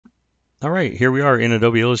All right, here we are in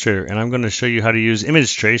Adobe Illustrator, and I'm going to show you how to use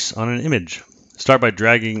image trace on an image. Start by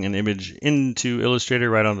dragging an image into Illustrator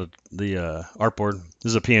right on the artboard.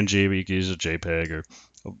 This is a PNG, but you can use a JPEG or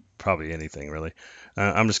probably anything really.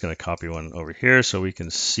 I'm just going to copy one over here so we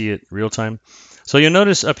can see it real time. So you'll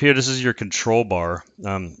notice up here, this is your control bar.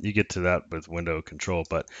 You get to that with window control,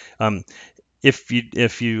 but if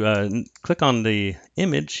you click on the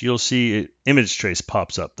image, you'll see image trace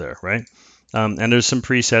pops up there, right? And there's some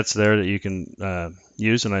presets there that you can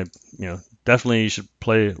use, and definitely you should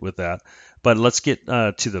play with that. But let's get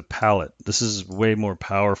to the palette. This is way more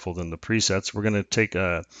powerful than the presets. We're going to take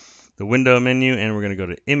the window menu and we're going to go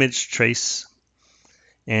to image trace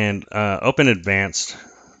and open advanced.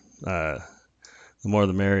 The more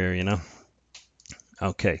the merrier, you know.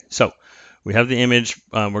 Okay, so we have the image.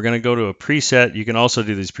 We're going to go to a preset. You can also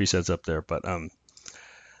do these presets up there, but and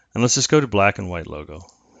let's just go to black and white logo.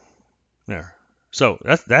 There. So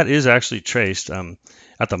that is actually traced.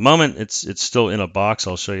 At the moment, it's still in a box.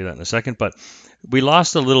 I'll show you that in a second. But we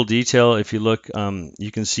lost a little detail. If you look,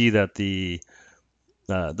 you can see that the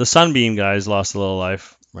sunbeam guys lost a little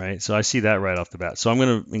life, right? So I see that right off the bat. So I'm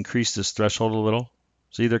going to increase this threshold a little.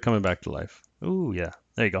 See, they're coming back to life. Ooh, yeah.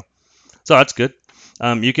 There you go. So that's good.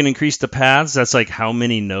 You can increase the paths. That's like how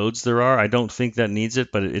many nodes there are. I don't think that needs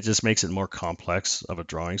it, but it just makes it more complex of a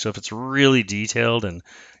drawing. So if it's really detailed and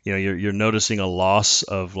you're noticing a loss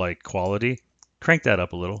of like quality, crank that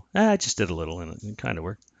up a little. I just did a little and it kind of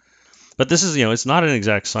worked. But this is, it's not an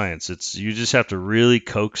exact science. You just have to really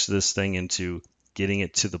coax this thing into getting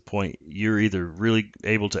it to the point you're either really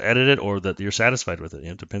able to edit it or that you're satisfied with it.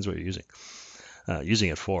 It depends what you're using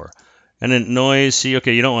it for. And then noise, see,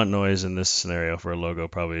 okay, you don't want noise in this scenario for a logo,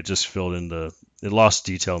 probably. It just filled in it lost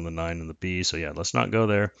detail in the 9 and the B, so yeah, let's not go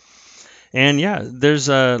there. And yeah,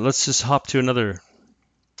 let's just hop to another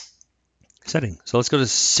setting. So let's go to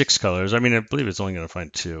 6 colors. I mean, I believe it's only going to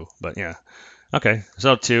find 2, but yeah. Okay,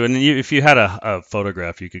 so 2, and then if you had a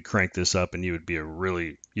photograph, you could crank this up and you'd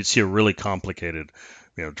see a really complicated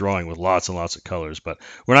drawing with lots and lots of colors, but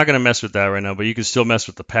we're not going to mess with that right now, but you can still mess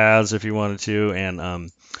with the paths if you wanted to,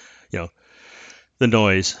 and the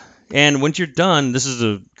noise. And once you're done, this is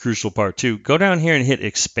a crucial part too. Go down here and hit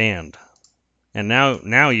expand. And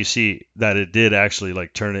now you see that it did actually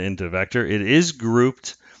like turn it into a vector. It is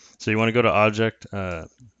grouped. So you want to go to object,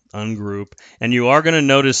 ungroup, and you are going to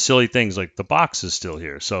notice silly things like the box is still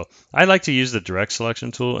here. So I like to use the direct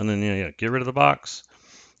selection tool and then get rid of the box.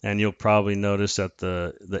 And you'll probably notice that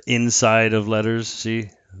the inside of letters,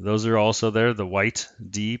 see, those are also there, the white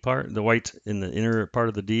D part, the white in the inner part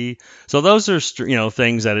of the D. So those are,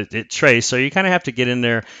 things that it traced. So you kind of have to get in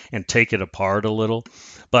there and take it apart a little.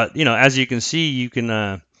 But, as you can see, you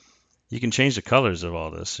can change the colors of all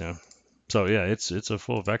this. So yeah, it's a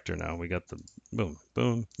full vector now. We got the boom,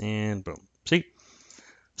 boom, and boom. See?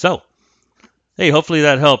 So, hey, hopefully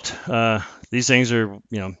that helped. These things are,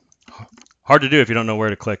 hard to do if you don't know where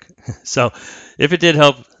to click. So if it did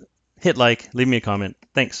help, hit like, leave me a comment.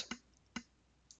 Thanks.